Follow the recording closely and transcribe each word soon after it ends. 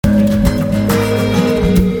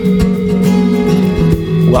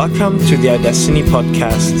Welcome to the iDestiny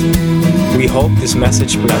podcast. We hope this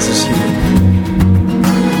message blesses you.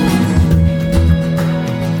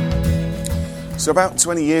 So about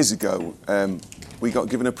 20 years ago, we got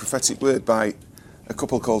given a prophetic word by a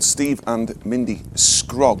couple called Steve and Mindy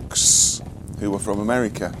Scroggs, who were from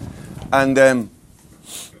America. And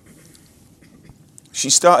she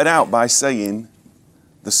started out by saying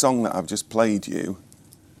the song that I've just played you,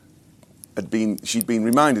 she'd been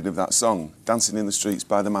reminded of that song, Dancing in the Streets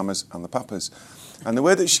by the Mamas and the Papas. And the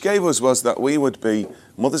word that she gave us was that we would be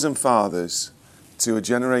mothers and fathers to a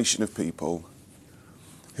generation of people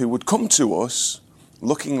who would come to us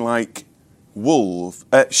looking like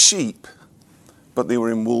sheep, but they were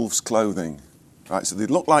in wolves' clothing. Right, so they'd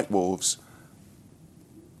look like wolves,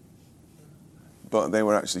 but they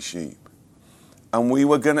were actually sheep. And we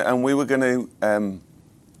were gonna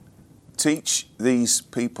teach these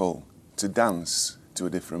people to dance to a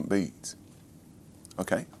different beat.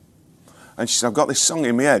 Okay? And she said, I've got this song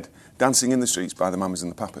in my head, Dancing in the Streets by the Mamas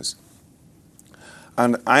and the Papas.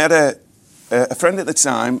 And I had a friend at the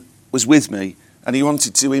time was with me, and he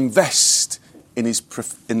wanted to invest in this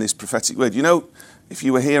prophetic word. You know, if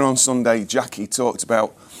you were here on Sunday, Jackie talked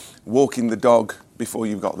about walking the dog before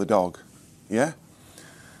you've got the dog. Yeah?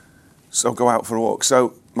 So go out for a walk.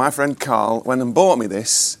 So my friend Carl went and bought me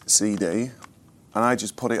this CD, and I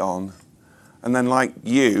just put it on. And then, like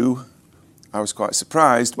you, I was quite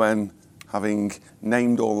surprised when, having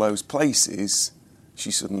named all those places,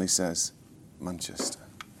 she suddenly says, Manchester.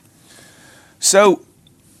 So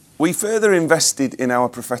we further invested in our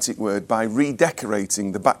prophetic word by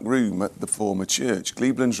redecorating the back room at the former church,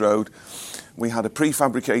 Cleveland's Road. We had a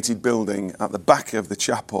prefabricated building at the back of the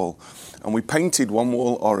chapel, and we painted one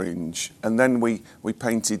wall orange, and then we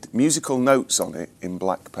painted musical notes on it in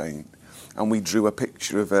black paint. And we drew a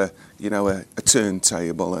picture of a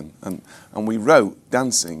turntable, and we wrote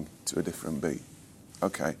dancing to a different beat.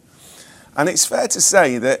 Okay. And it's fair to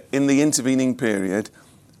say that in the intervening period,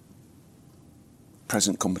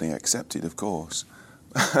 present company accepted, of course,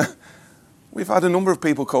 we've had a number of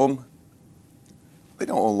people come. They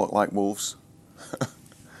don't all look like wolves.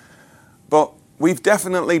 But we've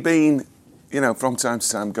definitely been, from time to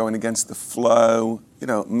time going against the flow,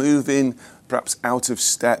 moving perhaps out of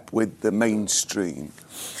step with the mainstream.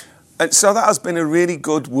 And so that has been a really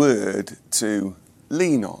good word to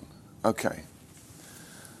lean on. Okay.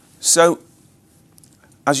 So,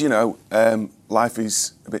 as you know, life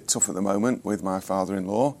is a bit tough at the moment with my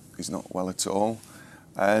father-in-law. He's not well at all.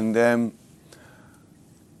 And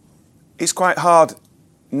it's quite hard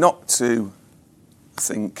not to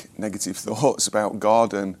think negative thoughts about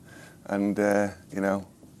God and that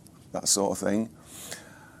sort of thing.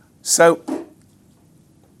 So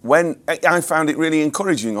when I found it really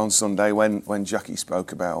encouraging on Sunday when Jackie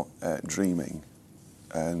spoke about dreaming,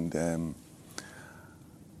 and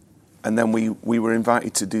then we were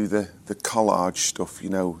invited to do the collage stuff,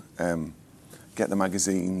 get the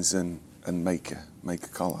magazines and make a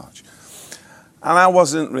collage. And I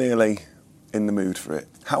wasn't really in the mood for it.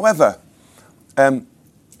 However,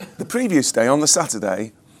 the previous day, on the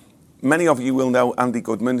Saturday, many of you will know Andy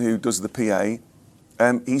Goodman, who does the PA.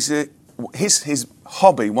 His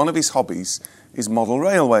hobby, one of his hobbies, is model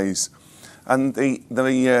railways. And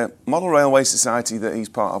the Model Railway Society that he's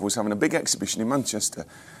part of was having a big exhibition in Manchester.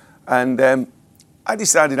 And I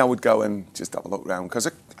decided I would go and just have a look around, because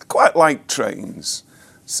I quite like trains.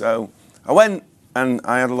 So I went and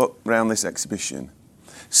I had a look around this exhibition.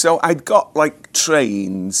 So I'd got like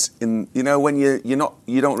trains in, when you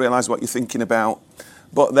don't realise what you're thinking about.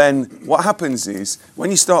 But then what happens is, when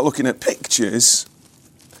you start looking at pictures,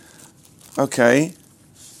 okay,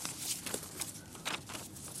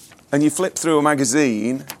 and you flip through a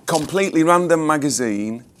magazine, completely random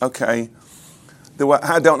magazine, okay,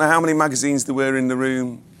 I don't know how many magazines there were in the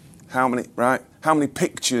room, how many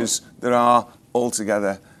pictures there are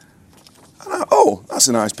altogether. And that's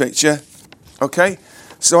a nice picture, okay.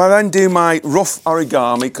 So I then do my rough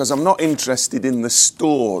origami, because I'm not interested in the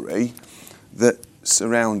story that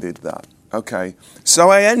surrounded that. Okay,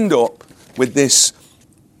 so I end up with this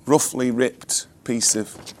roughly ripped piece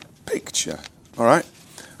of picture, all right?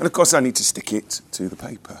 And of course I need to stick it to the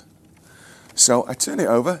paper. So I turn it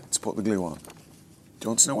over to put the glue on. Do you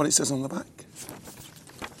want to know what it says on the back?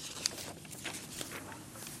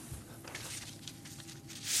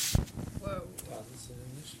 Whoa. Dancing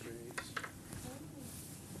in the streets.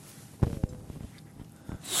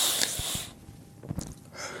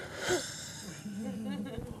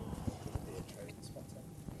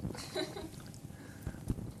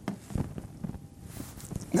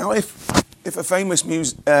 Now, if a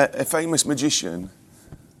famous magician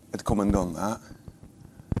had come and done that,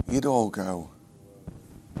 you'd all go,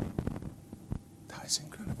 that is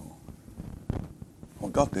incredible.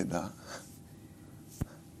 Well, God did that.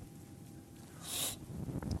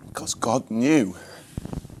 Because God knew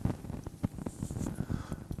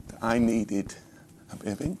that I needed a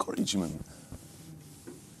bit of encouragement.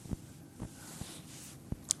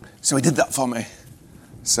 So he did that for me.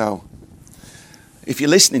 So, if you're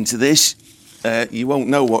listening to this, you won't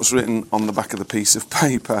know what's written on the back of the piece of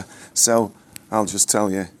paper. So, I'll just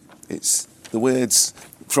tell you, it's the words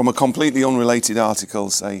from a completely unrelated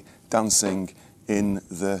article say, dancing in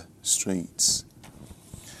the streets.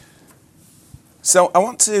 So, I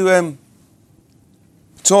want to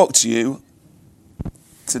talk to you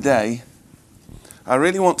today. I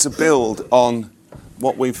really want to build on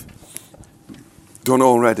what we've done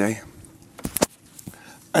already.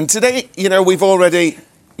 And today, we've already,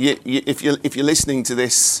 if you're listening to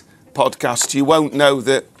this podcast, you won't know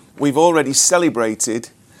that we've already celebrated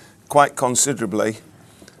quite considerably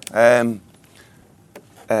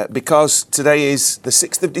because today is the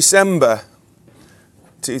 6th of December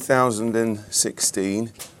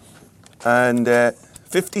 2016 and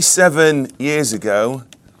 57 years ago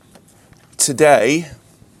today,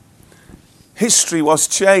 history was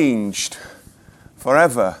changed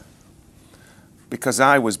forever. Because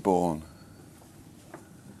I was born.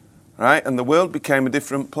 Right? And the world became a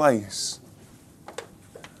different place.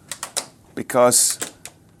 Because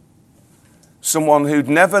someone who'd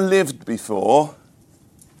never lived before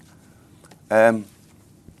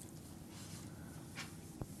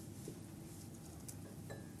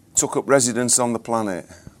took up residence on the planet.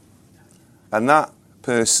 And that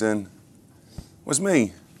person was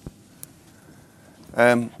me.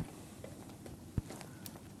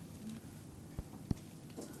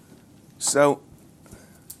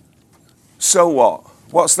 So what?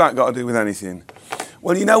 What's that got to do with anything?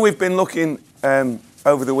 Well, we've been looking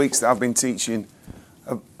over the weeks that I've been teaching.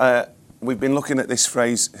 We've been looking at this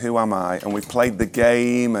phrase, "Who am I?" And we've played the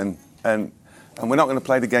game, and we're not going to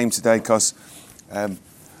play the game today because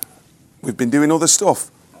we've been doing other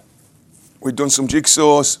stuff. We've done some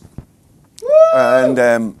jigsaws,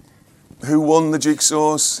 and who won the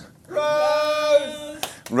jigsaws? Rose!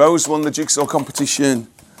 Rose won the jigsaw competition.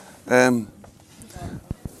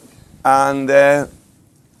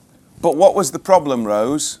 But what was the problem,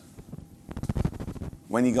 Rose?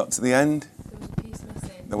 When you got to the end?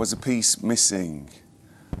 There was a piece missing.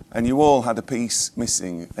 And you all had a piece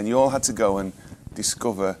missing. And you all had to go and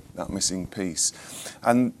discover that missing piece.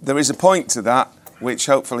 And there is a point to that, which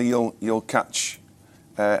hopefully you'll catch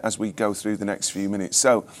as we go through the next few minutes.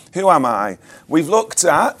 So, who am I? We've looked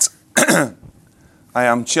at I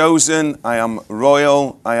am chosen, I am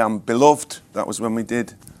royal, I am beloved. That was when we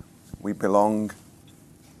belong.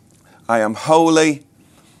 I am holy,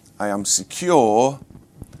 I am secure,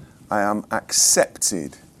 I am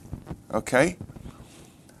accepted. Okay?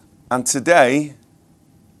 And today,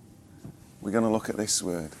 we're going to look at this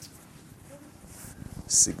word.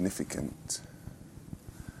 Significant.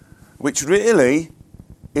 Which really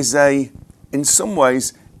is in some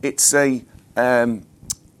ways, it's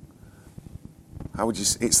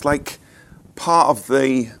it's like part of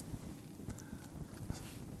the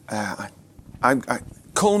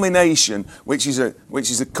culmination, which is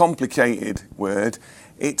a complicated word.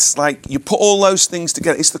 It's like you put all those things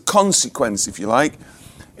together. It's the consequence, if you like.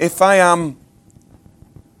 If I am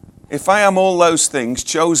all those things,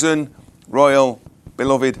 chosen, royal,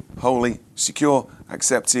 beloved, holy, secure,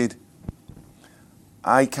 accepted,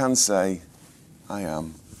 I can say I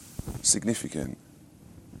am significant.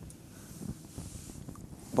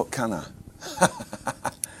 But can I?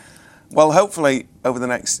 Well, hopefully over the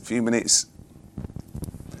next few minutes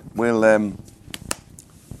we'll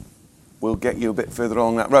get you a bit further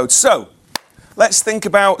along that road. So, let's think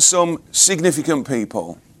about some significant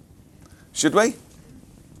people. Should we?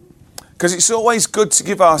 Because it's always good to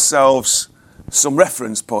give ourselves some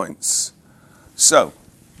reference points. So,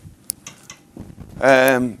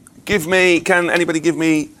 can anybody give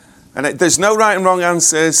me, and there's no right and wrong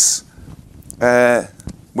answers.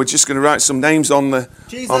 We're just going to write some names on the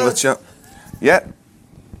chat. Yeah.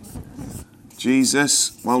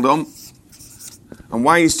 Jesus, well done. And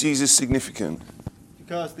why is Jesus significant?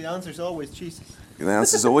 Because the answer is always Jesus. The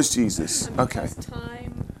answer is always Jesus. Okay.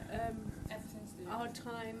 Our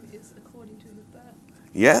time is according to his birth.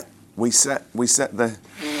 Yeah, we set the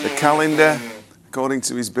calendar according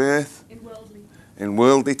to his birth. In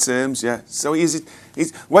worldly terms, yeah. So he's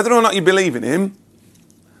whether or not you believe in him,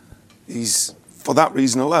 he's, for that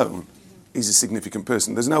reason alone, he's a significant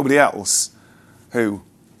person. There's nobody else who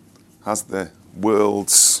has the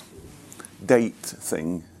world's date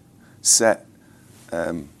thing set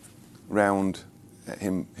round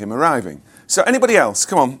him arriving. So anybody else?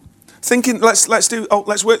 Come on. Thinking. Let's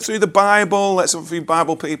work through the Bible. Let's have a few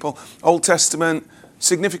Bible people. Old Testament.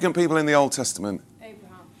 Significant people in the Old Testament.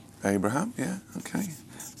 Abraham. Yeah. Okay.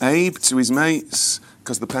 Abe to his mates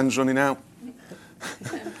because the pen's running out.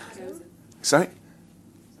 Sorry.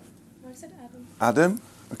 I said Adam. Adam.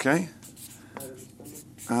 Okay.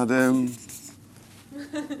 Adam.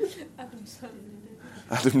 Adam's family.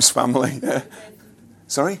 Adam's family. Yeah.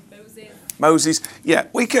 Sorry. Moses. Yeah.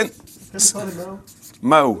 We can. Can you call him Mo?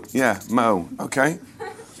 Mo. Yeah. Mo. Okay.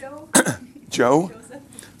 Joe. Joe. Joseph.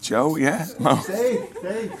 Joe. Yeah. Mo.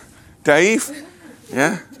 Dave. Dave.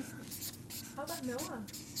 Yeah. How about Noah?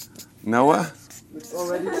 Noah. It's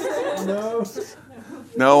already. No.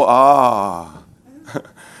 No. Ah.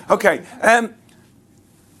 Okay.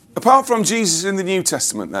 Apart from Jesus in the New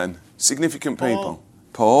Testament, then significant people.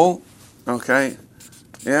 Paul. Okay.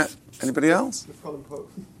 Yeah. Anybody else? Let's call him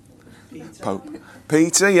Pope. Pope.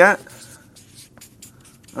 Peter. Yeah.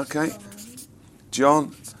 Okay.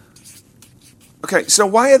 John. Okay. So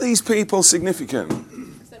why are these people significant?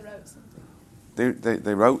 Because they wrote something.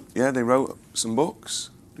 They wrote. Yeah. They wrote some books.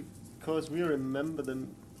 Because we remember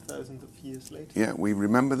them thousands of years later. Yeah. We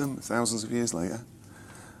remember them thousands of years later.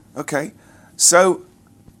 Okay. So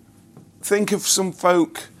think of some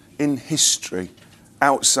folk in history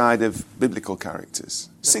outside of biblical characters.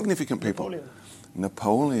 Significant people.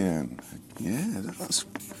 Napoleon. Yeah, that's...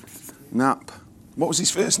 Nap. What was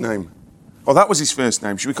his first name? Oh, that was his first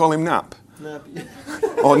name. Should we call him Nap? Nappy.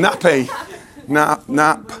 Or Nappy?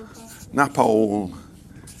 Napole.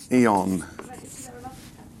 Eon.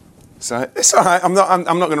 So it's all right. I'm not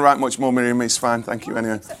going to write much more, Miriam. It's fine. Thank you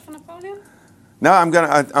anyway. Except for Napoleon. No, I'm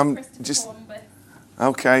Christopher just... Columbus.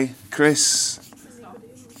 Okay, Chris,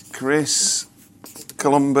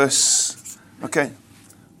 Columbus, okay,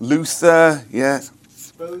 Luther, yeah,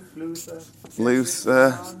 Both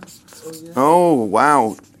Luther. Oh, yeah. Oh,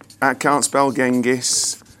 wow, I can't spell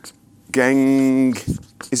Genghis.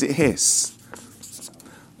 Is it hiss?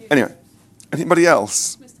 Anyway, anybody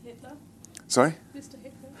else? Mr. Hitler. Sorry? Mr.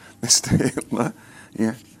 Hitler. Mr. Hitler,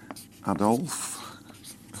 yeah, Adolf.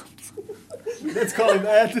 Let's call him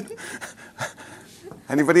Ed.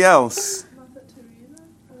 Anybody else? Mother Teresa.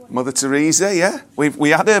 Or what? Mother Teresa, yeah. We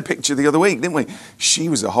had her picture the other week, didn't we? She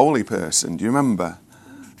was a holy person, do you remember?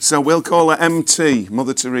 So we'll call her MT,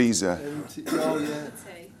 Mother Teresa. Oh, yeah.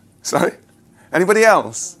 Sorry? Anybody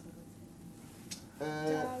else? Dalai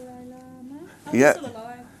Lama. Oh, Yeah. he's still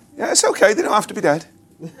alive. Yeah, it's okay, they don't have to be dead.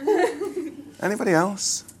 Anybody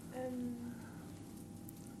else?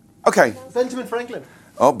 Okay. Benjamin Franklin.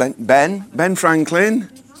 Oh, Ben Franklin.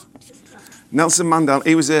 Nelson Mandela.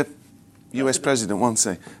 He was a US president,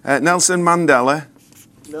 wasn't he? Nelson Mandela.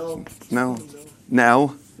 No.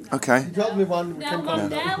 Nell. Okay. You told me one. We can call him.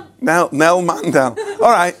 Nell Mandela.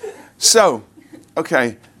 All right. So,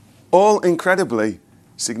 okay. All incredibly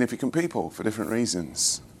significant people for different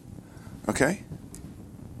reasons. Okay?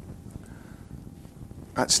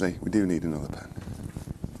 Actually, we do need another pen.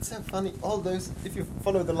 It's so funny. All those, if you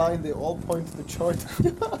follow the line, they all point to the chart.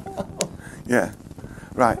 Yeah.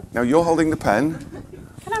 Right. Now you're holding the pen.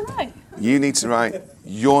 Can I write? You need to write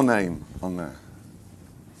your name on there.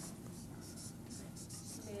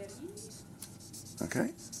 Okay?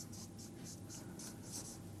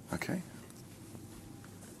 Okay.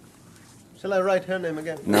 Shall I write her name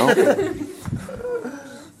again? No?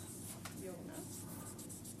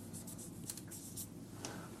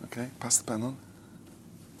 Okay, pass the pen on.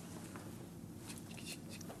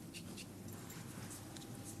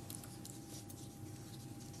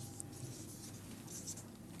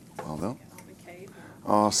 Well done.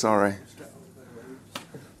 Oh, sorry.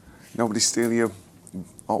 Nobody steal your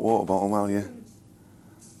hot water bottle, will you?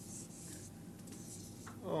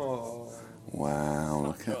 Oh. Wow,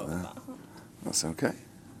 look at that. That's okay.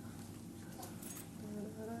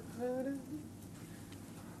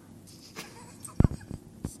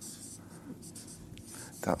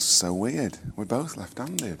 That's so weird. We're both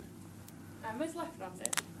left-handed. Emma's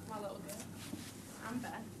left-handed. My little girl. I'm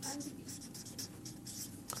Ben.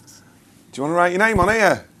 Do you want to write your name on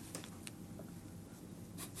here?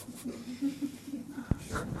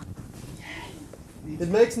 It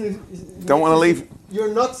makes me. Don't want to leave.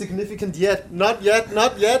 You're not significant yet. Not yet.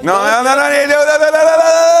 Not yet. No, not no, no, yet. no, no, no, no, no,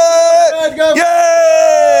 no, Right, go.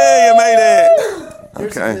 Yay! You made it. You're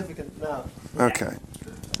Okay. significant now. Okay.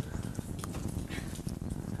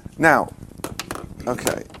 Now.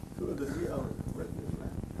 Okay.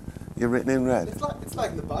 You're written in red. It's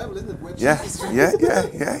like in the Bible, isn't it? Where Yeah, Jesus- yeah.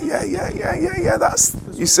 That's,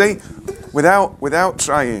 you see, without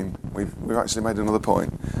trying, we've actually made another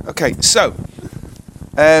point. Okay, so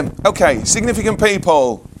Okay, significant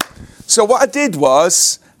people. So what I did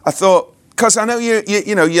was, I thought, because I know you're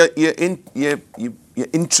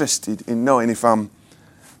interested in knowing if I'm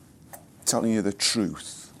telling you the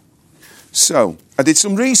truth. So I did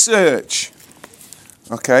some research.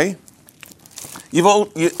 Okay.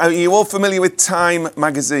 Are you all familiar with Time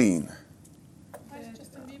magazine?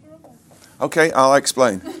 Okay, I'll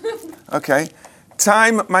explain. Okay.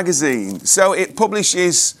 Time magazine. So it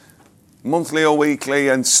publishes monthly or weekly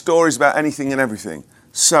and stories about anything and everything.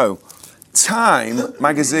 So Time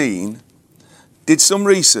magazine did some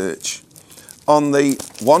research on the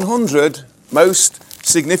 100 most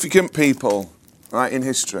significant people, right, in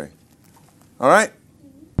history. All right?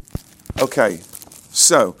 Okay.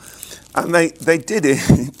 So, and they did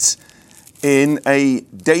it in a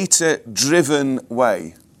data-driven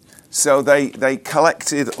way. So they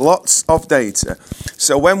collected lots of data.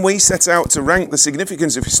 So when we set out to rank the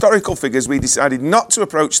significance of historical figures, we decided not to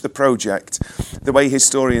approach the project the way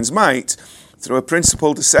historians might, through a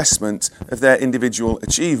principled assessment of their individual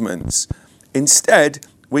achievements. Instead,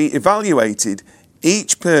 we evaluated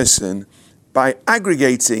each person by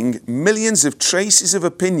aggregating millions of traces of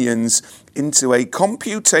opinions into a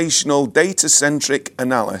computational data-centric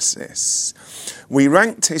analysis. We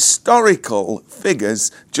ranked historical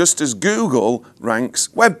figures just as Google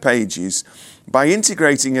ranks web pages, by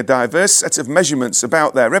integrating a diverse set of measurements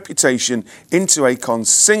about their reputation into a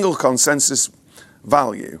single consensus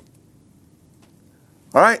value.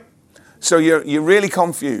 All right? So you're really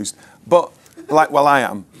confused, but I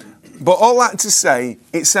am. But all that to say,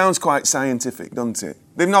 it sounds quite scientific, doesn't it?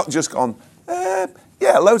 They've not just gone,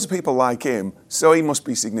 yeah, loads of people like him, so he must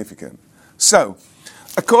be significant. So,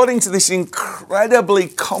 according to this incredibly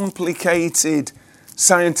complicated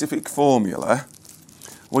scientific formula,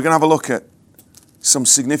 we're going to have a look at some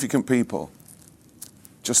significant people.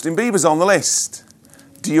 Justin Bieber's on the list.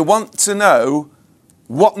 Do you want to know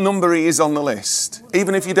what number he is on the list?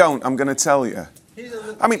 Even if you don't, I'm going to tell you. He's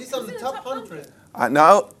on the top 100.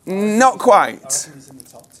 No, not quite. He's in the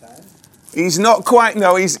top 10. He's not quite,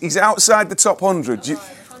 no, he's outside the top 100. Do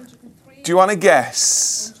you want to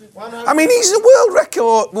guess? 100. I mean, he's a world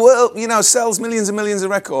record, sells millions and millions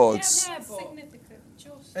of records. Yeah, significant.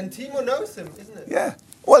 And Timo knows him, isn't it? Yeah.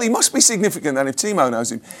 Well, he must be significant then if Timo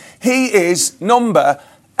knows him. He is number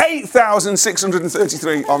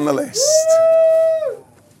 8,633 on the list.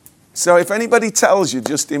 So if anybody tells you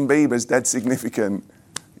Justin Bieber's dead significant,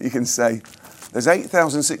 you can say, there's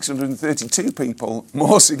 8,632 people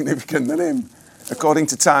more significant than him, according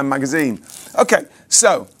to Time magazine. Okay,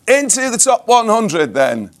 so into the top 100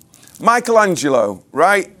 then. Michelangelo,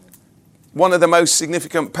 right? One of the most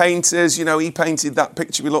significant painters. You know, he painted that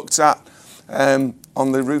picture we looked at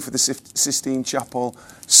on the roof of the Sistine Chapel.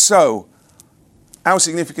 So, how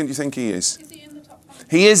significant do you think he is? Is he in the top 100?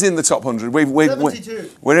 He is in the top 100. 72.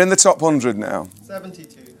 We're in the top 100 now.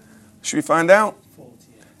 72. Should we find out?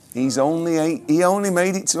 48. He only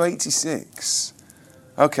made it to 86.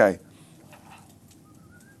 Okay.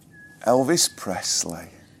 Elvis Presley.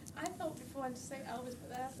 I thought before to say Elvis, but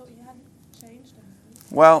there I thought you hadn't changed anything.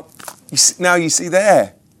 Well, now you see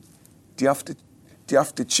there. Do you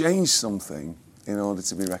have to change something in order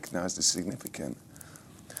to be recognised as significant?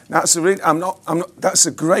 That's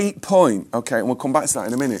a great point. Okay, and we'll come back to that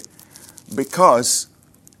in a minute, because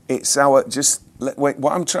it's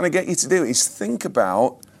what I'm trying to get you to do is think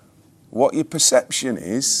about what your perception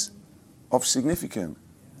is of significant.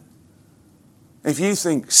 If you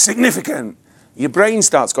think significant, your brain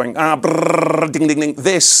starts going, brrr, ding, ding, ding,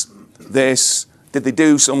 this. Did they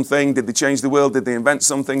do something? Did they change the world? Did they invent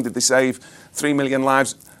something? Did they save 3 million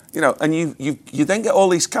lives? And you then get all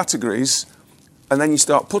these categories, and then you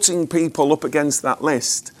start putting people up against that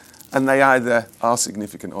list, and they either are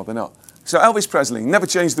significant or they're not. So Elvis Presley, never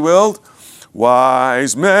changed the world.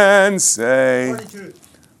 Wise men say... 42.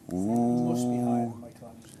 Must be higher than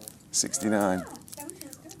Michelangelo. 69.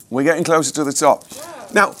 We're getting closer to the top.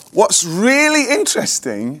 Now, what's really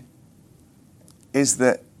interesting is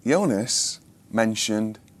that Jonas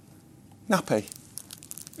mentioned Nappy.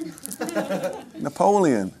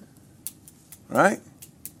 Napoleon. Right?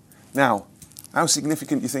 Now, how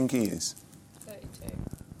significant do you think he is? 32.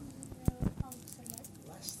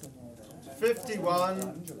 Less than 51.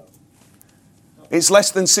 Michelangelo. It's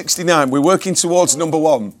less than 69. We're working towards number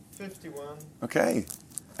 1. 51. Okay.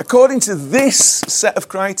 According to this set of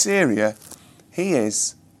criteria, he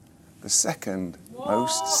is the second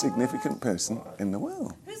most significant person in the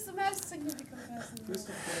world. Who's the most significant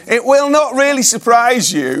person? It will not really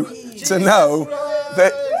surprise you to know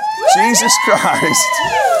that Jesus Christ,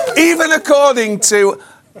 even according to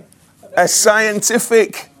a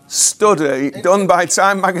scientific study done by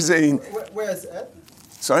Time Magazine. Where's Ed?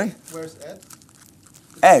 Sorry? Where's Ed?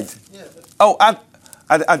 Ed? Yeah. Oh, I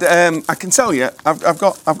can tell you, I've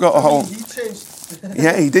got a whole... He changed.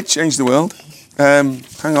 Yeah, he did change the world. Hang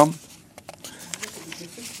on. Look at the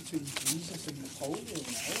difference between Jesus and Napoleon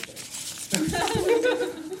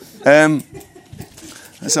nowadays.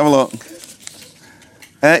 Let's have a look.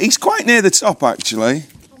 He's quite near the top, actually.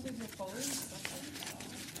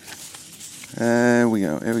 Here we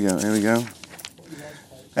go.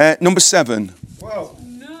 Number 7. Wow.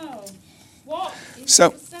 No. What?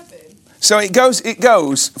 So- 7? So it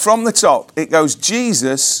goes from the top. It goes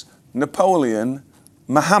Jesus, Napoleon,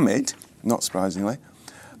 Muhammad, not surprisingly.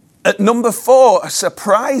 At number 4, a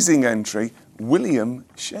surprising entry, William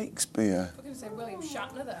Shakespeare. I'm going to say William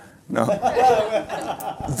Shatner there. No.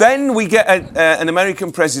 Then we get an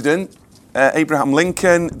American president, Abraham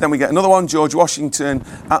Lincoln. Then we get another one, George Washington.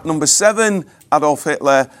 At number 7, Adolf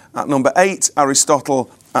Hitler. At number 8,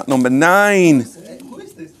 Aristotle. At number 9, Who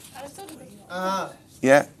is this? Aristotle.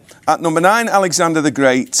 yeah. At number 9, Alexander the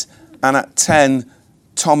Great. And at 10,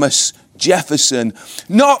 Thomas Jefferson.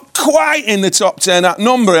 Not quite in the top 10. At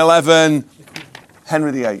number 11,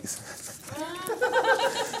 Henry VIII.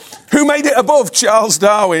 Who made it above Charles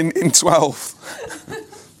Darwin in 12th?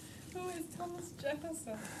 Who is Thomas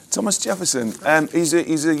Jefferson? Thomas Jefferson. He's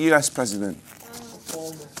a US president.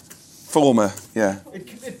 Former. Former, yeah.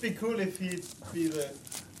 It'd be cool if he'd be the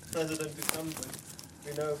president to come, but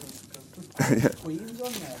we know who's to come. Queen's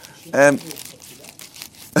on there. She Um, shouldn't be able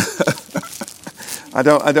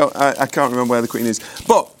to do that. I can't remember where the Queen is.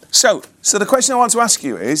 But, so the question I want to ask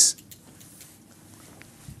you is,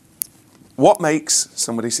 what makes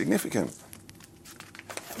somebody significant?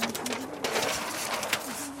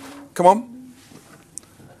 Come on.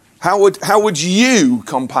 How would you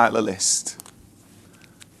compile a list?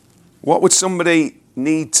 What would somebody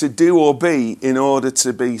need to do or be in order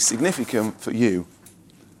to be significant for you?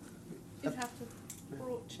 You'd have to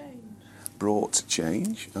brought change. Brought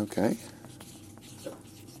change, okay.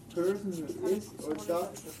 Person that is or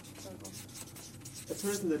does a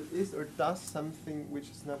person that is or does something which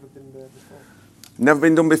has never been there before. Never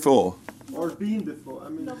been done before. Or been before. I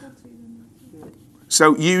mean, Novelty.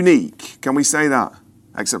 So unique, can we say that?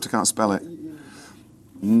 Except I can't spell it.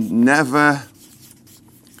 Never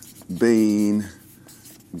been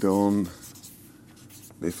done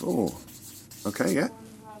before. Okay, yeah. One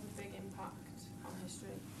who has a big impact on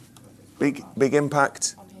history. Big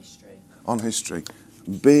impact On history. on history.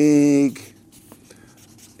 Big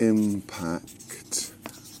impact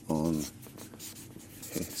on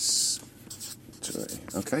history.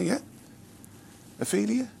 Okay, yeah.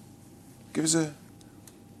 Ophelia, give us a...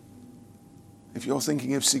 If you're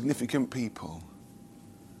thinking of significant people.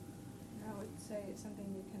 I would say it's something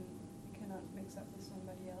you cannot mix up with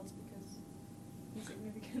somebody else because he's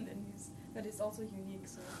significant and but it's also unique.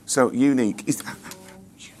 So unique. Is that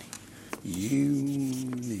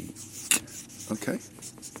unique? Okay.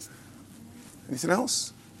 Anything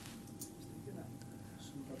else?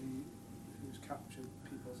 Somebody who's captured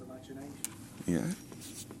people's imagination. Yeah.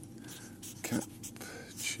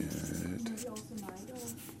 Captured. Maybe also my idol.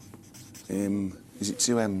 Is it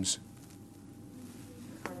 2 M's?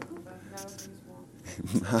 I can't remember. Now there's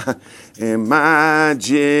one.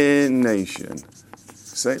 Imagination.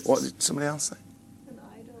 Say, what did somebody else say? An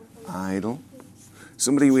idol. Idol.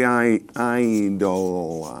 Somebody we idolize.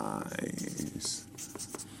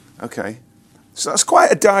 Okay. So that's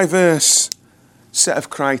quite a diverse set of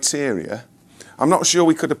criteria. I'm not sure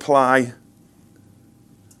we could apply...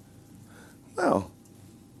 Well,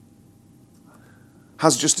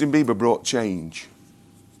 has Justin Bieber brought change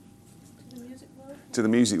To the music world. to the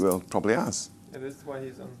music world? Probably has. it is why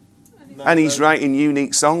he's on. And he's writing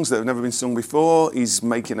unique songs that have never been sung before. He's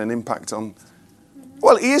making an impact on...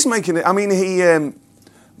 Well, he is making it... I mean, he... if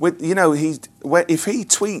he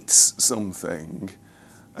tweets something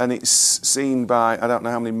and it's seen by I don't know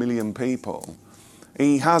how many million people,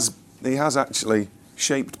 he has actually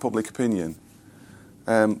shaped public opinion,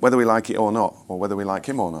 whether we like it or not, or whether we like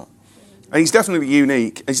him or not. And he's definitely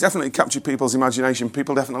unique. He's definitely captured people's imagination.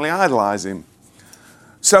 People definitely idolise him.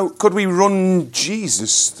 So could we run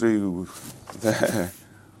Jesus through there?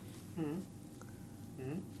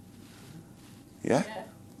 Yeah? Yeah.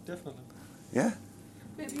 Definitely. Yeah?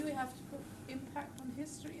 Maybe we have to put impact on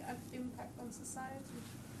history and impact on society.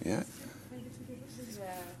 Yeah. Maybe two different things.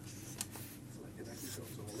 Yeah. So like, that gives us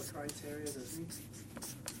all the criteria, doesn't he?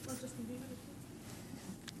 Not just in Bieber.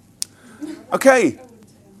 Okay, I wouldn't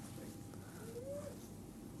say I'm free.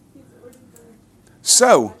 He's already done.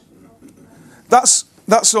 so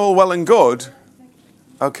that's all well and good.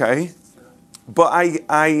 Okay. But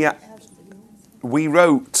we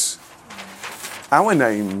wrote our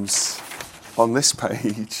names on this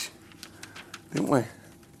page, didn't we?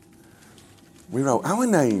 We wrote our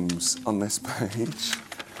names on this page.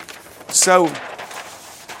 So,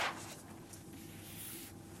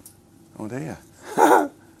 oh dear.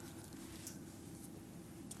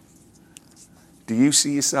 Do you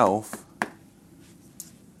see yourself?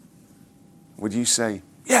 Would you say,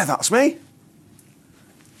 yeah, that's me?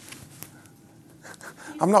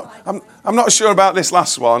 I'm not sure about this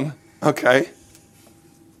last one, okay?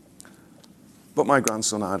 But my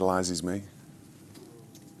grandson idolises me.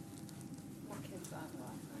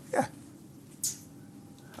 Yeah.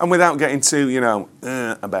 And without getting too,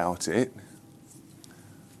 about it,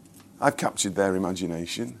 I've captured their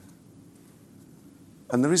imagination.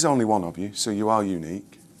 And there is only one of you, so you are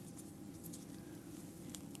unique.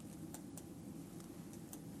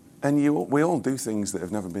 And we all do things that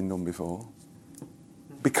have never been done before.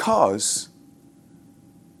 Because,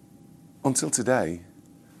 until today,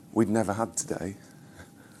 we'd never had today.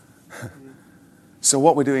 So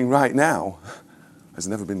what we're doing right now has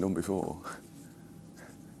never been done before.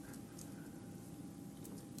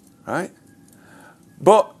 Right?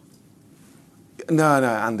 But, no,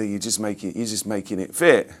 Andy, you're just making it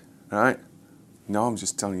fit, right? No, I'm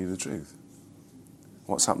just telling you the truth.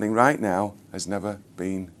 What's happening right now has never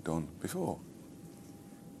been done before.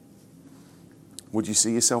 Would you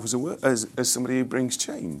see yourself as somebody who brings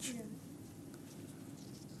change?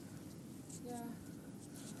 Yeah.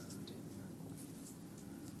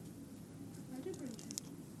 I do bring change.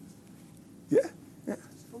 Yeah.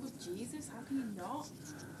 Full of Jesus, how can you not?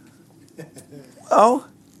 Oh,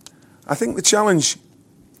 I think the challenge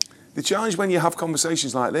when you have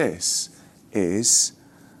conversations like this is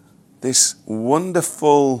this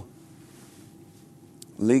wonderful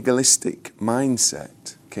legalistic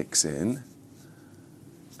mindset kicks in,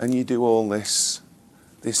 and you do all this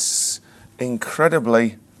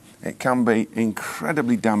incredibly, it can be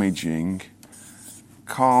incredibly damaging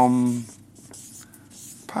comparison.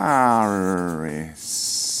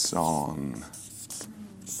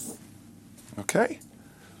 Okay?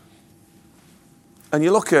 And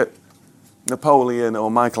you look at Napoleon or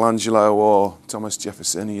Michelangelo or Thomas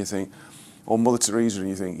Jefferson and you think, or Mother Teresa, and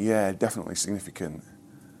you think, yeah, definitely significant.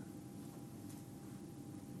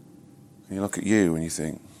 And you look at you and you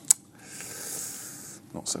think,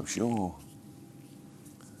 not so sure.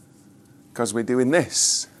 Because we're doing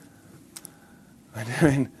this. We're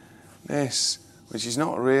doing this, which is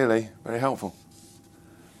not really very helpful.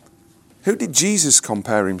 Who did Jesus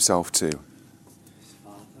compare himself to? His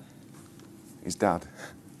father. His dad.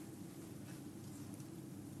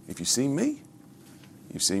 If you've seen me,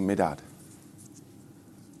 you've seen me dad.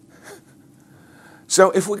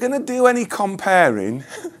 So if we're going to do any comparing,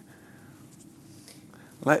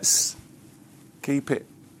 let's keep it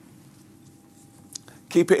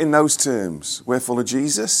in those terms. We're full of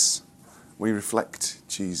Jesus. We reflect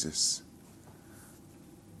Jesus.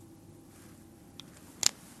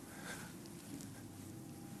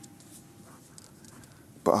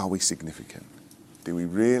 But are we significant? Do we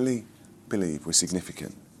really believe we're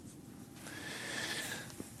significant?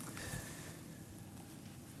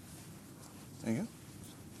 There you go.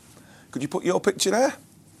 Could you put your picture there?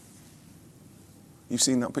 You've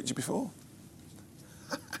seen that picture before?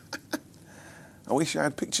 I wish I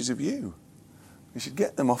had pictures of you. We should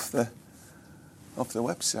get them off the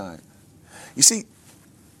website. You see,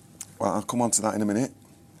 well, I'll come on to that in a minute.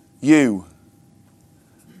 You.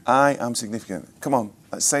 I am significant. Come on,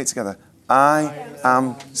 let's say it together. I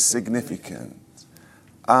am significant.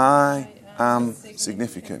 I am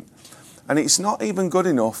significant. And it's not even good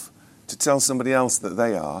enough to tell somebody else that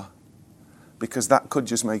they are, because that could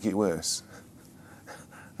just make it worse.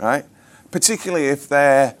 Right? Particularly if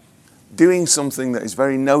they're doing something that is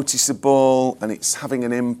very noticeable and it's having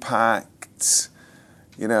an impact,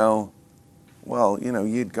 you'd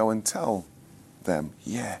go and tell them,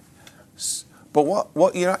 yeah. But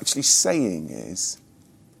what you're actually saying is,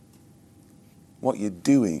 what you're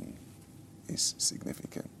doing is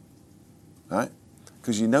significant, right?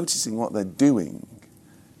 Because you're noticing what they're doing,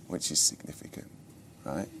 which is significant,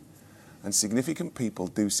 right? And significant people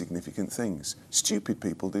do significant things. Stupid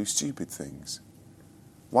people do stupid things.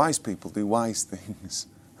 Wise people do wise things,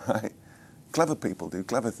 right? Clever people do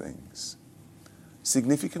clever things.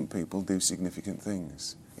 Significant people do significant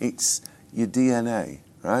things. It's your DNA,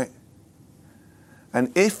 right?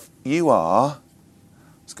 And if you are,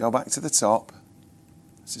 let's go back to the top.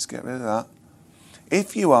 Let's just get rid of that.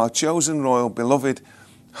 If you are chosen, royal, beloved,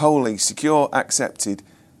 holy, secure, accepted,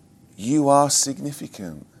 you are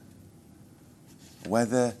significant.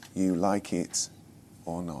 whether you like it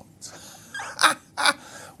or not.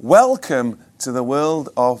 Welcome to the world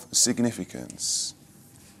of significance.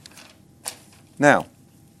 Now,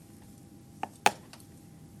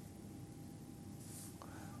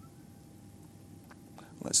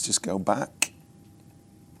 let's just go back.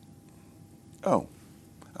 Oh,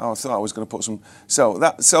 I thought I was going to put some.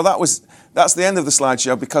 That's the end of the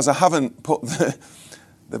slideshow because I haven't put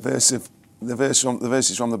the verses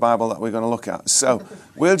from the Bible that we're going to look at. So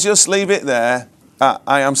we'll just leave it there.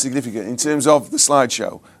 I am significant in terms of the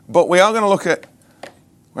slideshow, but we are going to look at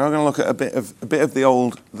a bit of the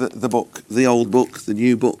old book, the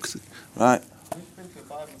new book, right? We've been to a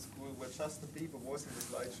Bible school where just the people voicing the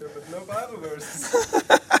slideshow, but no Bible verses.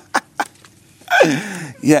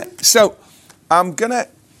 Yeah. So I've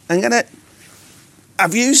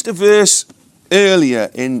used a verse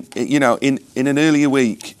earlier in an earlier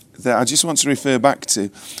week that I just want to refer back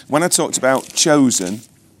to when I talked about chosen,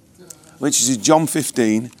 which is in John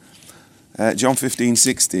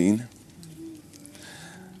 15:16.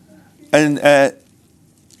 And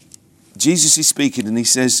Jesus is speaking and he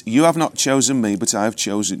says, "You have not chosen me, but I have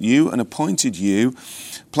chosen you and appointed you,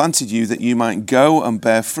 planted you that you might go and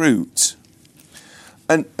bear fruit."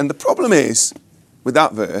 And the problem is with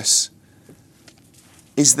that verse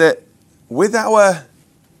is that with the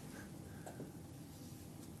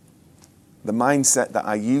mindset that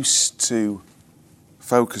I used to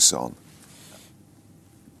focus on,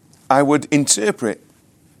 I would interpret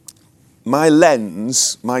my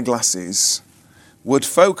lens, my glasses, would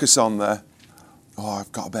focus on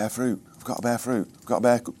I've got to bear fruit. I've got to bear fruit. I've got to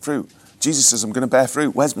bear fruit. Jesus says I'm going to bear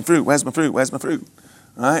fruit. Where's my fruit? Where's my fruit? Where's my fruit?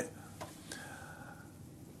 Right?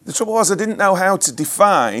 The trouble was I didn't know how to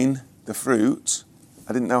define the fruit.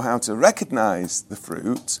 I didn't know how to recognize the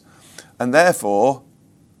fruit. And therefore,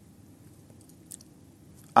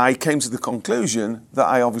 I came to the conclusion that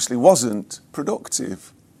I obviously wasn't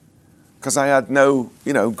productive. Because I had no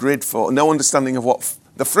understanding of what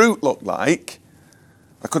the fruit looked like.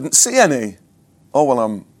 I couldn't see any. Oh, well,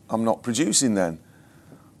 I'm not producing then.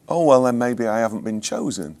 Oh, well, then maybe I haven't been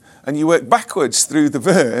chosen. And you work backwards through the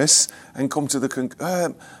verse and come to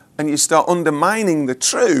and you start undermining the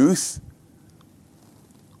truth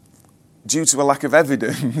due to a lack of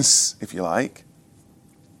evidence, if you like.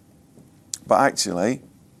 But actually,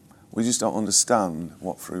 we just don't understand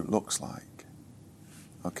what fruit looks like.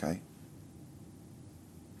 Okay?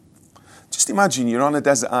 Just imagine you're on a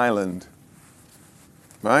desert island,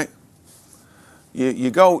 right?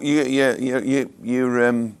 You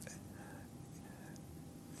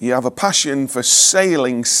have a passion for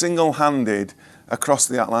sailing single-handed across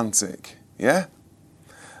the Atlantic, yeah?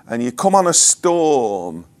 And you come on a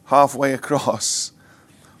storm halfway across,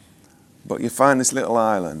 but you find this little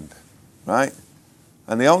island, right?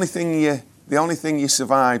 And the only thing you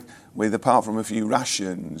survive with, apart from a few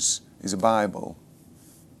rations, is a Bible.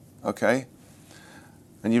 Okay?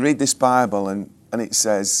 And you read this Bible and it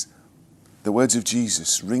says, the words of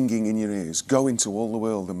Jesus ringing in your ears, go into all the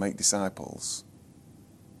world and make disciples.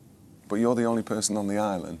 But you're the only person on the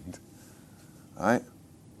island. Right?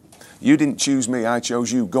 You didn't choose me, I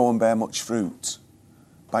chose you. Go and bear much fruit.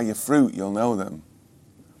 By your fruit you'll know them.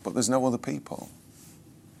 But there's no other people.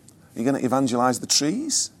 Are you going to evangelize the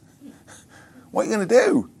trees? What are you going to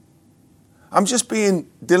do? I'm just being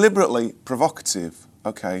deliberately provocative,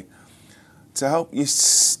 okay, to help you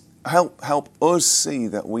help us see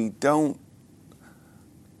that we don't.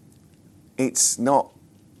 It's not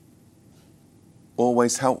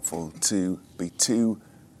always helpful to be too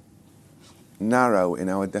narrow in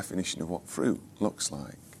our definition of what fruit looks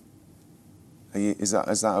like. Is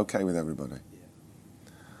that okay with everybody? Yeah.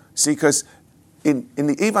 See, because in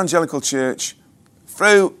the evangelical church,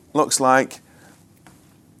 fruit looks like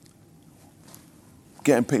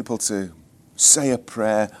getting people to say a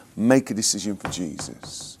prayer, make a decision for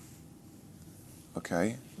Jesus.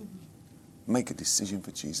 Okay? Make a decision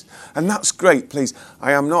for Jesus. And that's great, please.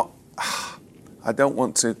 I don't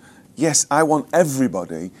want to. Yes, I want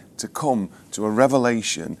everybody to come to a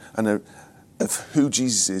revelation of who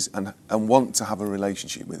Jesus is and want to have a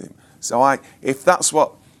relationship with him. So if that's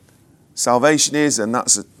what salvation is and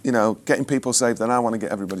that's, getting people saved, then I want to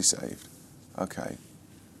get everybody saved. Okay.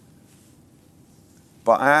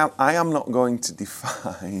 But I am not going to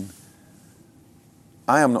define,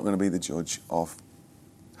 I am not going to be the judge of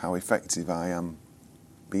how effective I am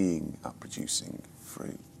being at producing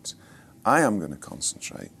fruit. I am going to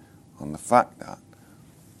concentrate on the fact that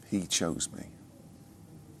he chose me.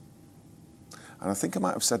 And I think I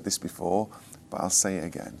might have said this before, but I'll say it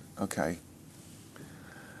again. Okay.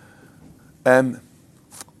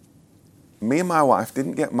 me and my wife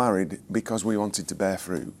didn't get married because we wanted to bear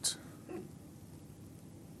fruit.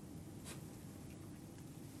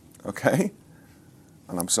 Okay?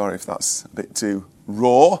 And I'm sorry if that's a bit too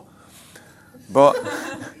raw, but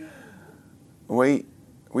we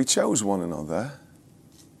chose one another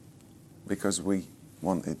because we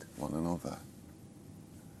wanted one another.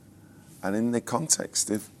 And in the context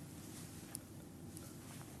of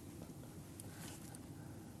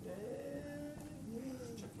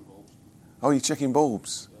oh, you're checking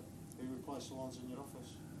bulbs? Who replaced the ones in your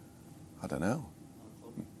office? I don't know.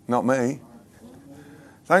 Not me.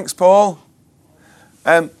 Thanks, Paul.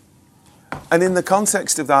 And in the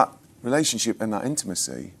context of that relationship and that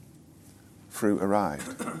intimacy, fruit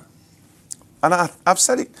arrived. And I've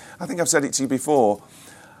said it, I think I've said it to you before.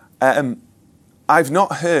 I've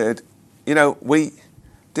not heard, did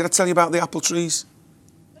I tell you about the apple trees?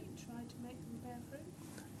 Tried to make them bear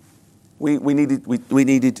fruit. We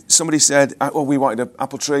needed, somebody said, we wanted an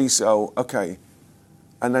apple tree, so, okay.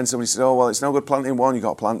 And then somebody said, it's no good planting one, you've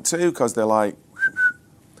got to plant two, because they're like,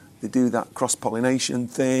 they do that cross-pollination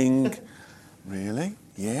thing. Really?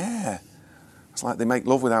 Yeah. It's like they make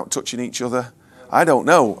love without touching each other. I don't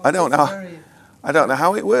know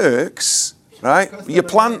how it works, right? You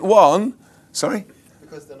plant one, sorry?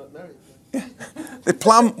 Because they're not married. Yeah.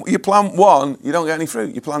 You plant one, you don't get any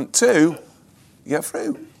fruit. You plant two, you get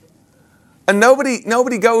fruit. And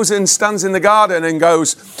nobody goes and stands in the garden and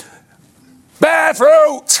goes, bear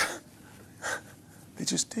fruit! They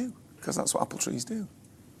just do, because that's what apple trees do.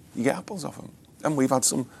 You get apples off them. And we've had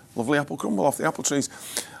some lovely apple crumble off the apple trees.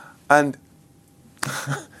 And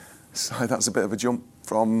sorry, that's a bit of a jump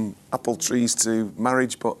from apple trees to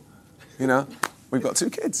marriage, but, we've got 2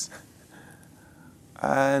 kids.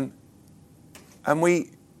 And we,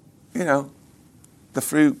 the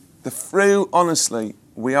fruit, honestly,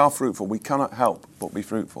 we are fruitful. We cannot help but be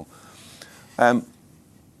fruitful.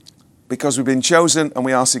 Because we've been chosen and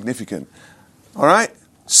we are significant. All right?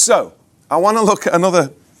 So, I want to look at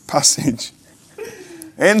another passage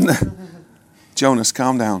in Jonas,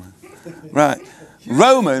 calm down. Right.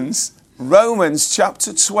 Romans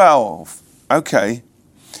chapter 12. Okay.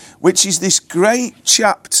 Which is this great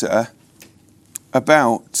chapter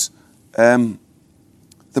about the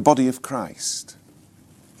body of Christ.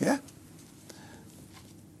 Yeah?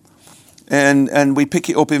 And we pick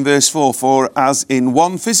it up in verse 4. For as in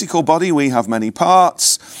one physical body we have many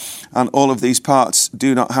parts, and all of these parts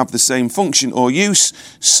do not have the same function or use,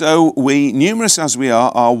 so we, numerous as we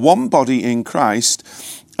are one body in Christ,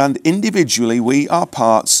 and individually we are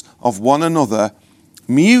parts of one another,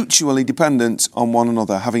 mutually dependent on one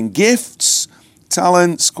another, having gifts,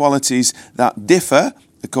 talents, qualities that differ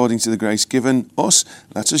according to the grace given us.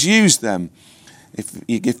 Let us use them. If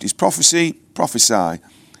your gift is prophecy, prophesy.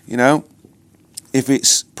 If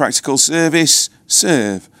it's practical service,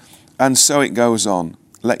 serve. And so it goes on.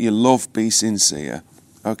 Let your love be sincere.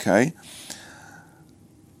 Okay?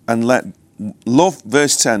 And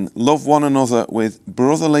verse 10, love one another with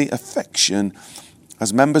brotherly affection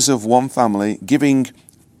as members of one family, giving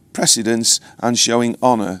precedence and showing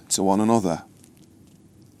honour to one another.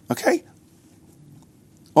 Okay?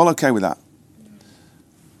 All okay with that?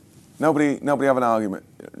 Nobody have an argument?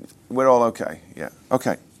 We're all okay? Yeah.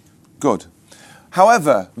 Okay. Good.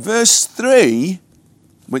 However, verse 3,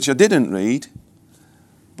 which I didn't read,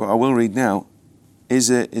 but I will read now, is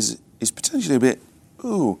potentially a bit,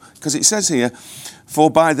 because it says here, for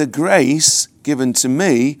by the grace given to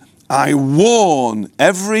me, I warn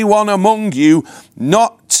everyone among you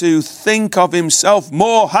not to think of himself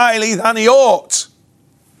more highly than he ought,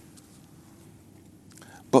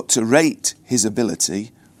 but to rate his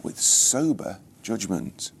ability with sober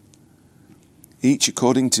judgment, each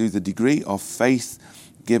according to the degree of faith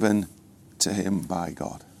given to him by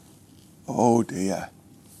God. Oh dear.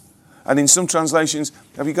 And in some translations,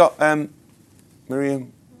 have you got,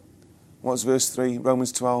 Miriam, what's verse 3,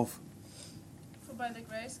 Romans 12? For by the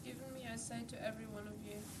grace given me, I say to every one of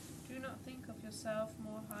you, do not think of yourself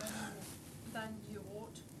more highly than you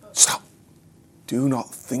ought. But Stop. Do not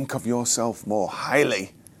think of yourself more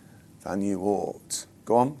highly than you ought.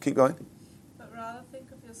 Go on, keep going. But rather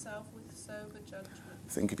think of yourself with sober judgment.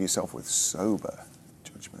 Think of yourself with sober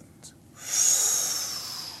judgment.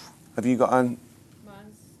 Have you got an...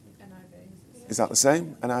 Mine's NIV. Is that the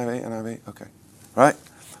same? NIV? Okay. Right?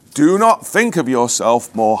 Do not think of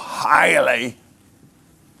yourself more highly.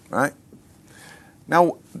 Right?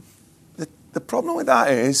 Now, the problem with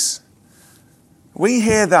that is, we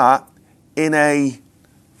hear that in a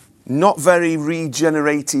not very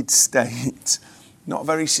regenerated state, not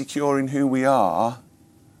very secure in who we are,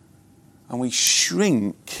 and we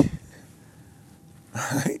shrink,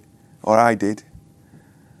 right? or I did,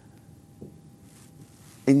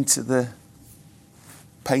 into the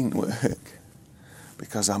paintwork,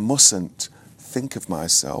 because I mustn't think of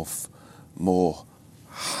myself more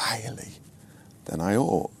highly than I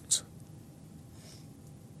ought.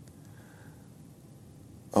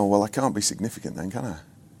 Oh, well, I can't be significant then, can I?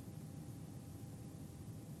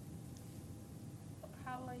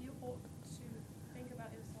 How are you ought to think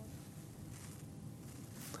about yourself?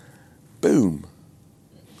 Boom.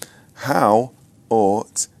 How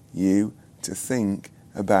ought you to think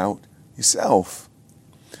about yourself?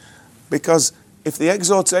 Because if the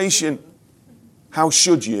exhortation, how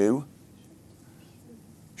should you,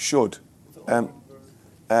 should, how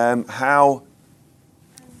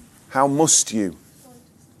must you?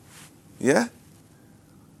 Yeah?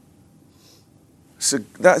 So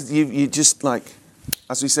that you just like,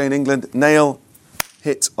 as we say in England, nail,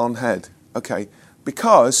 hit on head. Okay,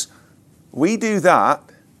 because we do that,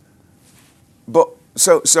 but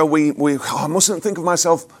so I mustn't think of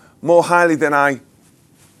myself more highly than I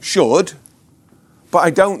should, but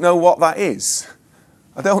I don't know what that is.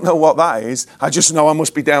 I don't know what that is. I just know I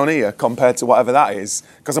must be down here compared to whatever that is,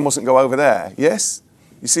 because I mustn't go over there. Yes?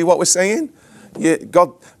 You see what we're saying?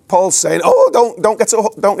 Paul's saying, oh, don't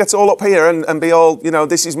get all up here and be all,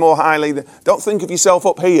 this is more highly. Don't think of yourself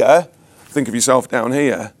up here. Think of yourself down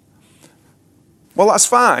here. Well, that's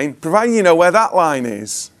fine, providing you know where that line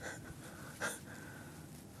is.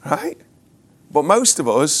 Right? But most of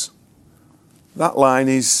us, that line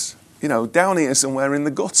is, down here somewhere in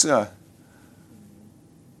the gutter.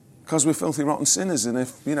 Because we're filthy, rotten sinners. And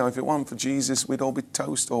if it weren't for Jesus, we'd all be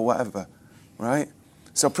toast or whatever. Right?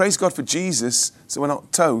 So praise God for Jesus, so we're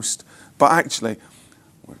not toast, but actually,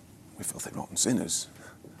 we're filthy, rotten sinners.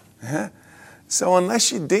 Yeah? So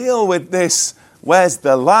unless you deal with this, where's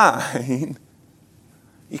the line,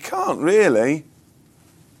 you can't really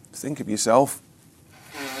think of yourself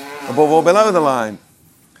above or below the line.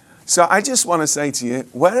 So I just want to say to you,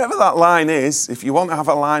 wherever that line is, if you want to have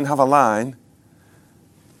a line, have a line.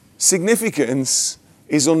 Significance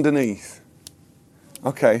is underneath.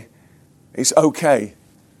 Okay? It's okay.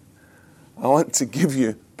 I want to give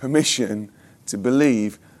you permission to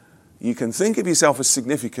believe you can think of yourself as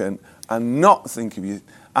significant and not think of you,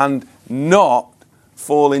 and not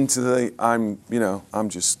fall into the, I'm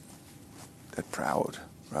just dead proud,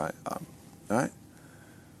 right? Right?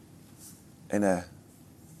 In a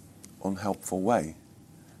unhelpful way.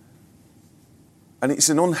 And it's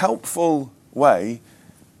an unhelpful way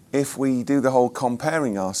if we do the whole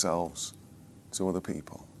comparing ourselves to other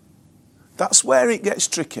people. That's where it gets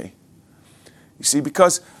tricky. You see,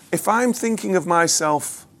 because if I'm thinking of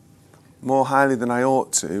myself more highly than I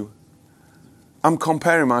ought to, I'm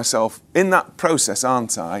comparing myself. In that process,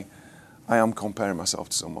 aren't I? I am comparing myself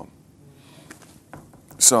to someone.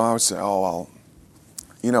 So I would say,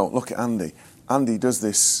 look at Andy. Andy does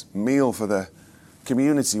this meal for the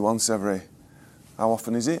community once every, how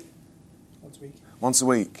often is it? Once a week. Once a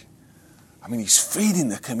week. I mean, he's feeding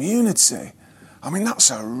the community. I mean, that's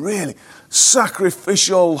a really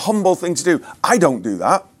sacrificial, humble thing to do. I don't do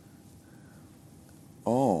that.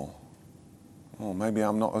 Oh, maybe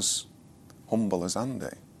I'm not as humble as Andy.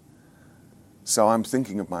 So I'm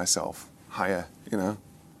thinking of myself higher,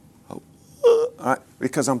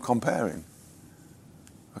 because I'm comparing.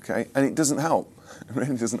 Okay, and it doesn't help. It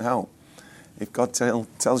really doesn't help. If God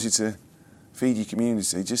tells you to feed your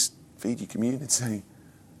community, just feed your community.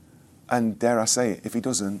 And dare I say it, if he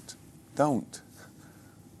doesn't, don't.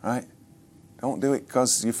 Right? Don't do it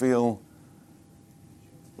because you feel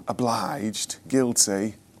obliged,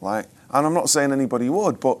 guilty. And I'm not saying anybody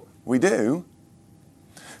would, but we do.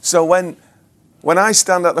 So when I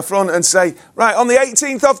stand at the front and say, right, on the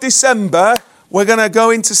 18th of December, we're going to go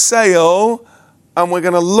into Sale and we're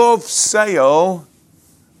going to love Sale,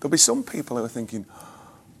 there'll be some people who are thinking,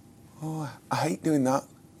 oh, I hate doing that,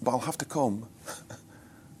 but I'll have to come.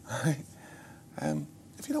 Right?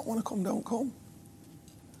 If you don't want to come, don't come.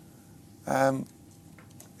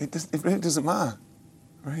 It really doesn't matter.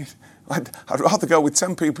 Right? I'd rather go with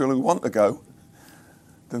 10 people who want to go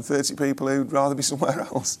than 30 people who'd rather be somewhere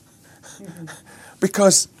else.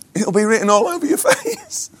 Because it'll be written all over your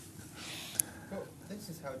face. Well, this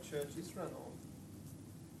is how church is run on.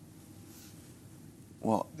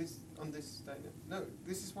 What? This statement. No,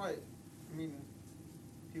 this is why,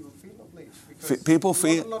 people feel obliged. Because People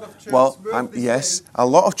feel, a lot of churches work this yes, way. a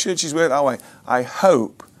lot of churches work that way. I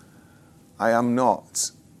hope I am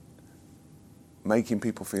not making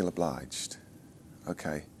people feel obliged.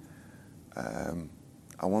 Okay.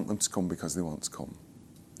 I want them to come because they want to come.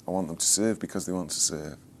 I want them to serve because they want to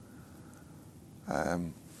serve.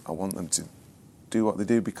 I want them to do what they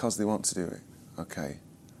do because they want to do it, okay?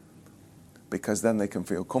 Because then they can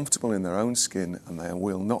feel comfortable in their own skin and they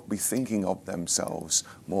will not be thinking of themselves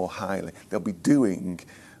more highly. They'll be doing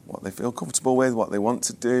what they feel comfortable with, what they want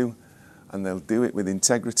to do, and they'll do it with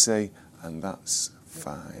integrity, and that's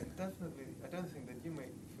fine. Definitely, I don't think that you may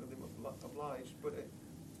feel them obliged, but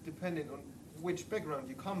depending on which background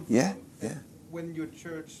you come from. Yeah. When your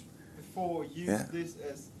church before used this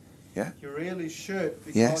as you really should,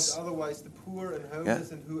 because otherwise the poor and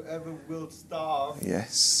homeless and whoever will starve.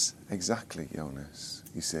 Yes, exactly, Jonas,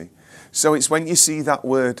 you see. So it's when you see that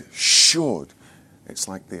word should, it's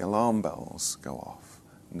like the alarm bells go off.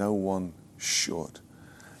 No one should.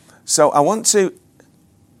 So I want to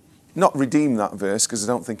not redeem that verse because I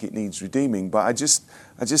don't think it needs redeeming, but I just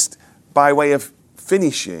by way of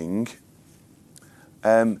finishing,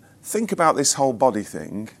 think about this whole body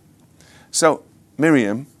thing. So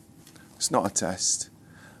Miriam, it's not a test.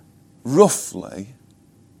 Roughly,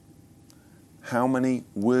 how many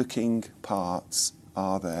working parts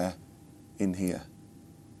are there in here?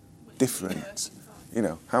 Different. You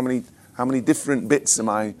know, how many different bits am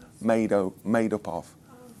I made up of?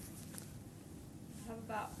 You have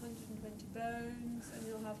about 120 bones, and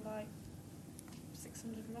you'll have like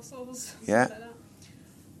 600 muscles. Yeah. Like that.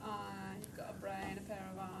 You've got a brain, a pair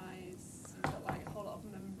of eyes. You've got like a whole lot of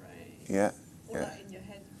membrane. Yeah. All that in your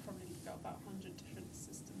head, you've probably got about 100 different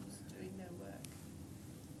systems doing their work.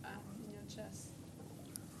 In your chest,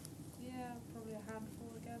 yeah, probably a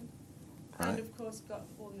handful again. Right. And of course, you've got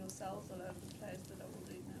all your cells all over the place that are all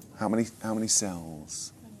doing their work. How many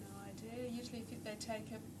cells? I have no idea. Usually, if they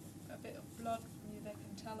take a bit of blood from you, they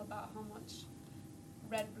can tell about how much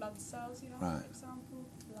red blood cells you have, Right. for example.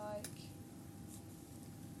 Like,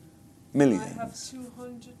 Millions. I have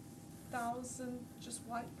 200,000 just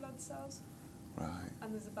white blood cells. Right.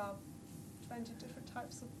 And there's about 20 different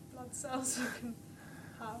types of blood cells you can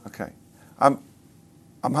have. Okay. I'm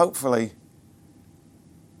hopefully,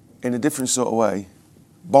 in a different sort of way,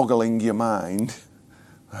 boggling your mind,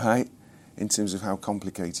 right, in terms of how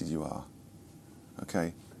complicated you are.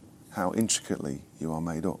 Okay? How intricately you are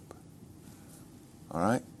made up. All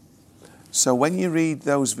right? So when you read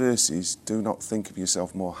those verses, do not think of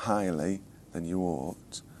yourself more highly than you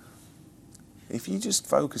ought. If you just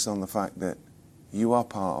focus on the fact that you are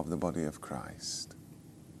part of the body of Christ.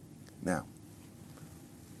 Now,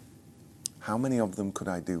 how many of them could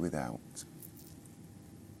I do without?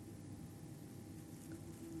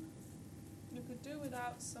 You could do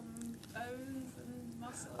without some bones and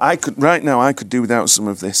muscles. I could do without some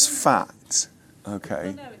of this fat.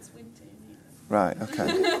 Okay. No, it's winter. You need it. Right,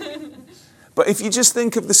 okay. But if you just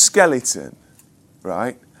think of the skeleton,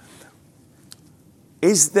 right?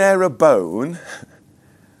 Is there a bone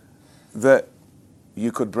that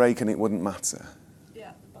you could break and it wouldn't matter?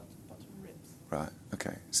 Yeah, the bottom ribs. Right,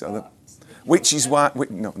 okay. So which is why...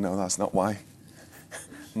 No, that's not why.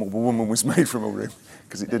 A woman was made from a rib,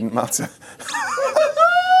 because it didn't matter.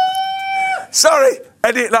 Sorry,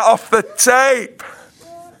 edit that off the tape.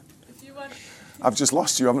 If you want, I've just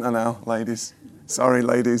lost you, haven't I now, ladies? Sorry,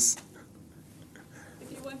 ladies.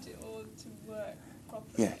 if you want it all to work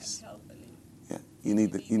properly Yes. and healthily, Yeah, you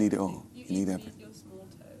need it all. You need eat everything. your small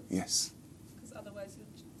toes. Yes, Because otherwise you'll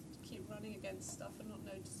just keep running against stuff and not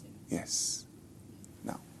noticing. yes.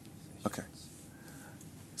 No. Okay.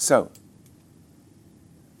 So,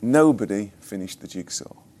 nobody finished the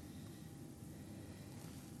jigsaw.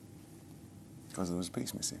 Because there was a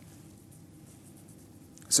piece missing.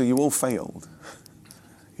 So you all failed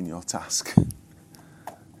in your task.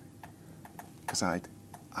 Because I'd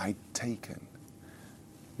taken.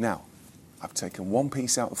 Now, I've taken one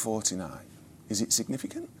piece out of 49. Is it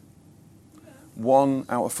significant? 1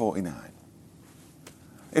 out of 49.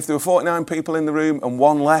 If there were 49 people in the room and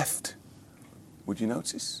one left, would you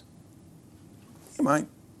notice? You might,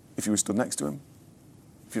 if you were stood next to him.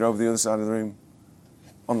 If you're over the other side of the room.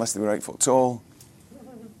 Unless they were 8 foot tall.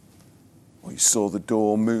 Or you saw the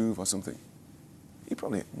door move or something. You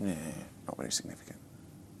probably, not very significant.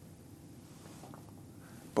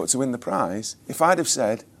 But to win the prize, if I'd have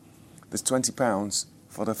said, there's £20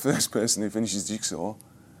 for the first person who finishes the jigsaw,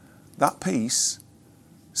 that piece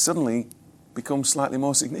suddenly becomes slightly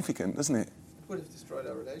more significant, doesn't it? It would have destroyed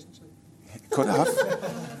our relationship. It could have.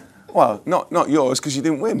 Well, not yours, because you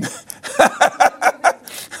didn't win.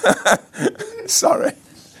 Sorry,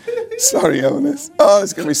 Jonas. Oh,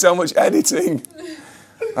 there's going to be so much editing.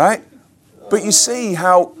 Right? But you see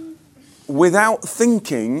how, without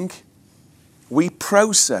thinking, we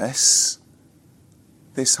process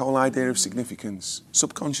this whole idea of significance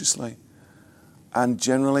subconsciously. And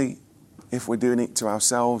generally, if we're doing it to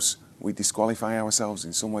ourselves, we disqualify ourselves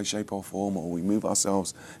in some way, shape or form, or we move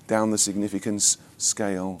ourselves down the significance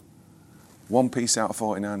scale. One piece out of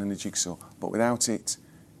 49 in the jigsaw, but without it,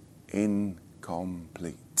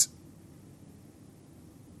 incomplete.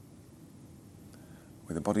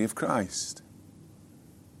 With the body of Christ,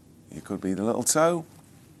 you could be the little toe,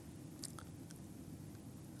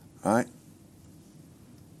 right?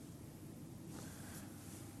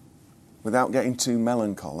 Without getting too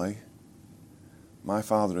melancholy, my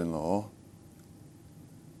father-in-law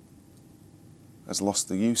has lost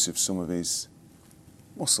the use of some of his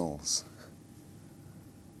muscles.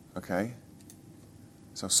 Okay?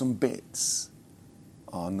 So some bits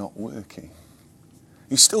are not working.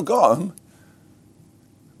 He's still got them,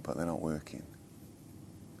 but they're not working.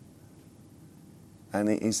 And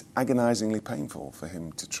it is agonizingly painful for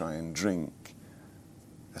him to try and drink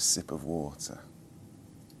a sip of water.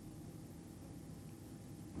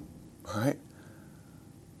 Right?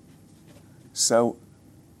 So,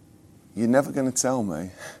 you're never going to tell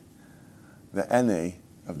me that any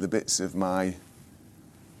of the bits of my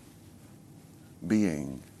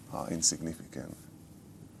being are insignificant.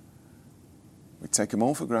 We take them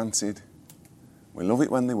all for granted. We love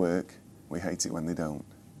it when they work. We hate it when they don't.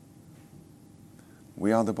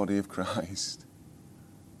 We are the body of Christ,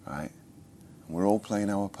 right? And we're all playing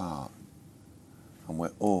our part. And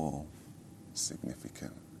we're all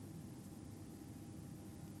significant.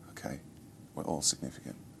 Okay? We're all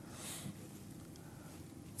significant.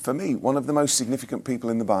 For me, one of the most significant people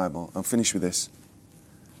in the Bible, I'll finish with this,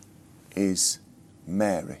 is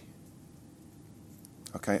Mary.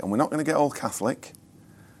 Okay? And we're not going to get all Catholic.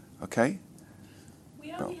 Okay?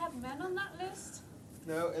 We only have men on that list?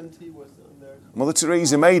 No, MT was on there. Mother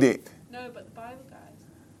Teresa made it. No, but the Bible guys.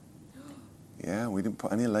 Yeah, we didn't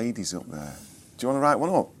put any ladies up there. Do you want to write one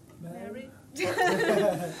up? Mary.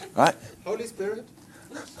 Right? Holy Spirit.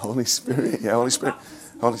 Holy Spirit, yeah, Holy Spirit.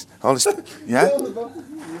 Holy Spirit, yeah?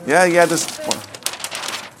 Yeah, there's...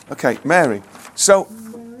 Okay, Mary. So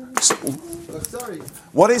Oh, sorry.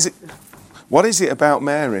 what is it about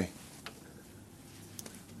Mary?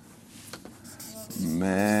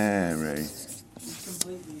 Mary.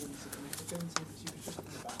 Completely insignificant. She was just in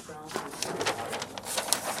the background.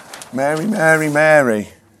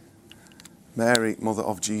 Mary, mother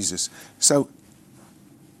of Jesus. So,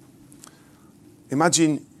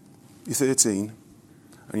 imagine you're 13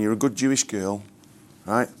 and you're a good Jewish girl,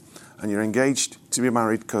 right? And you're engaged to be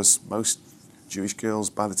married because most Jewish girls,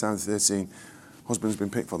 by the time they're 13, husband's been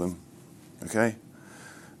picked for them, okay?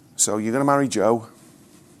 So you're going to marry Joe,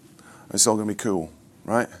 and it's all going to be cool,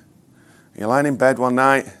 right? You're lying in bed one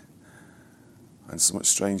night, and something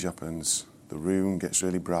strange happens. The room gets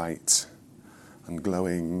really bright and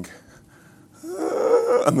glowing,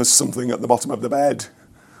 and there's something at the bottom of the bed,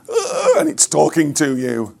 and it's talking to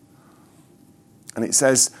you. And it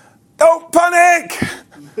says, "Don't panic!"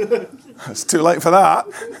 It's too late for that,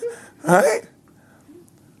 right?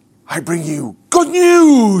 "I bring you good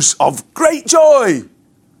news of great joy.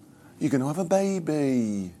 You're going to have a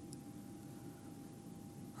baby."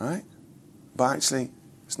 Right? But actually,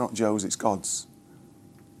 it's not Joe's, it's God's.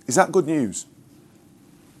 Is that good news?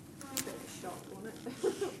 A bit of a shock, wasn't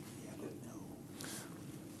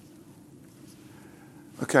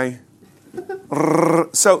it? Okay.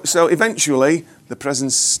 So eventually, the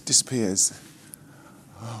presence disappears.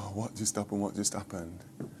 Oh, what just happened?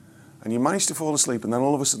 And you manage to fall asleep, and then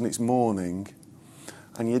all of a sudden it's morning,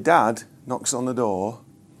 and your dad knocks on the door,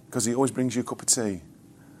 because he always brings you a cup of tea,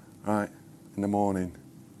 right, in the morning.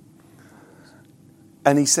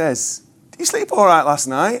 And he says, "Did you sleep all right last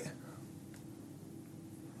night?"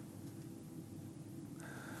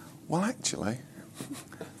 Well, actually,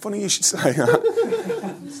 funny you should say that,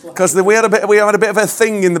 because we had a bit of a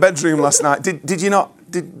thing in the bedroom last night. Did you not?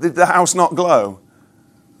 Did the house not glow?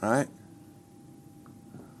 Right?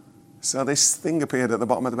 So this thing appeared at the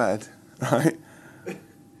bottom of the bed, right?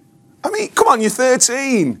 I mean, come on, you're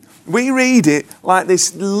 13. We read it like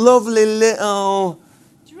this lovely little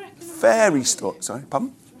fairy story. Sorry, pardon?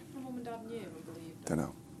 Do you reckon Mum and Dad knew and believed? Don't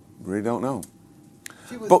know. Really don't know.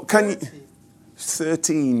 She was But can you... 30.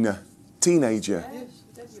 13, teenager. Yeah,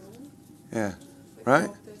 dead young. Yeah, right?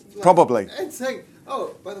 Probably. And saying,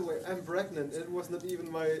 "Oh, by the way, I'm pregnant." It was not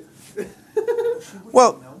even my...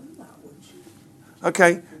 Well,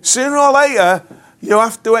 okay, sooner or later, you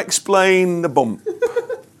have to explain the bump,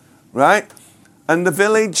 right? And the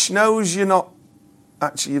village knows you've not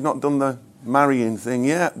done the marrying thing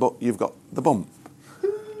yet, but you've got the bump.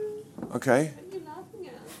 Okay? What are you laughing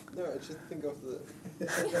at? No, I just think of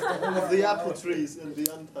the apple trees and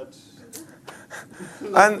the untouched.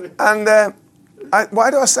 And why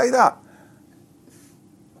do I say that?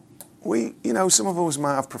 some of us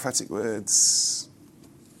might have prophetic words.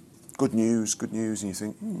 Good news, and you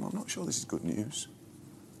think, I'm not sure this is good news.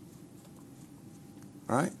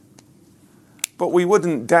 Right? But we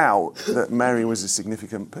wouldn't doubt that Mary was a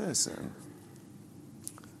significant person.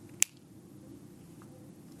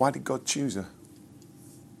 Why did God choose her?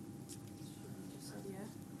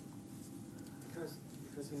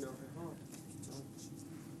 Because he knows her heart.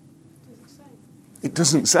 It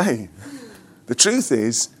doesn't say. The truth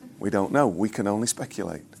is, we don't know. We can only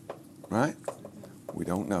speculate. Right? We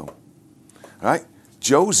don't know. Right?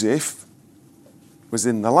 Joseph was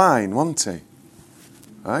in the line, wasn't he?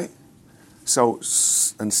 Right? So,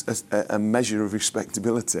 a measure of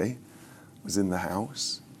respectability was in the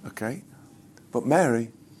house. Okay? But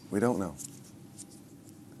Mary, we don't know.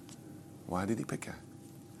 Why did he pick her?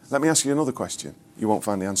 Let me ask you another question. You won't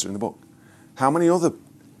find the answer in the book. How many other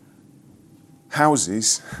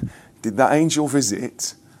houses did that angel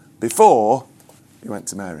visit before he went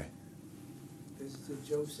to Mary? Visited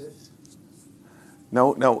Joseph.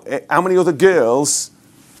 No. How many other girls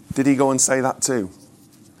did he go and say that to? Do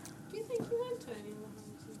you think he went to any other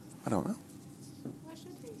houses? I don't know. Why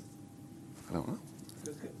should he? I don't know.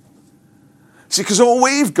 See, because all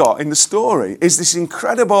we've got in the story is this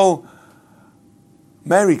incredible...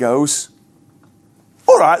 Mary goes,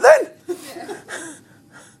 all right then.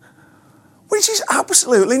 Which is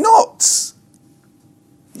absolutely nuts.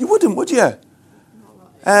 You wouldn't, would you?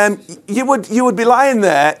 You would be lying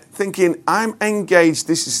there thinking, I'm engaged.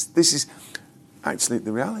 This is. Actually,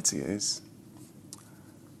 the reality is,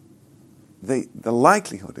 the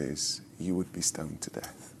likelihood is you would be stoned to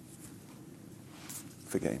death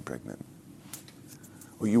for getting pregnant.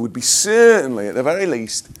 Or you would be certainly, at the very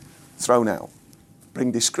least, thrown out.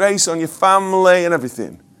 Bring disgrace on your family and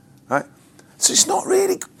everything. Right? So it's not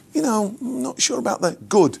really, I'm not sure about the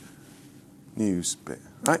good news bit.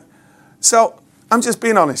 Right? So I'm just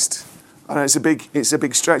being honest. I know it's a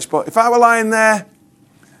big stretch, but if I were lying there,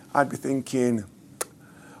 I'd be thinking,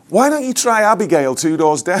 why don't you try Abigail 2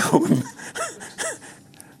 doors down?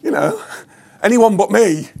 Anyone but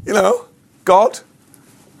me, God.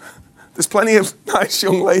 There's plenty of nice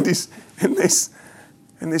young ladies in this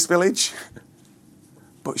village.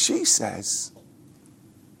 But she says,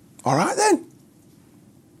 all right then.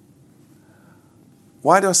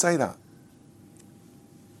 Why do I say that?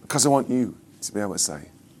 Because I want you to be able to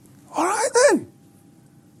say, all right then.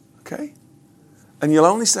 Okay? And you'll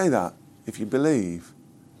only say that if you believe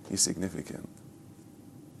you're significant.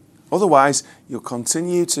 Otherwise, you'll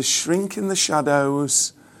continue to shrink in the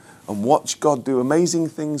shadows and watch God do amazing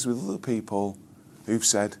things with other people who've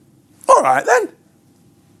said, all right then.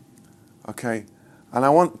 Okay? And I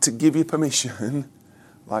want to give you permission,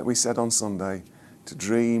 like we said on Sunday, to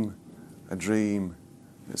dream a dream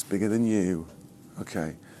that's bigger than you.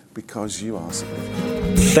 Okay? Because you are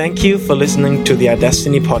significant. Thank you for listening to the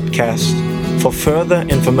iDestiny podcast. For further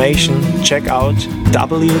information, check out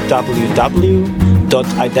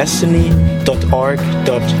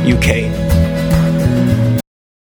www.idestiny.org.uk.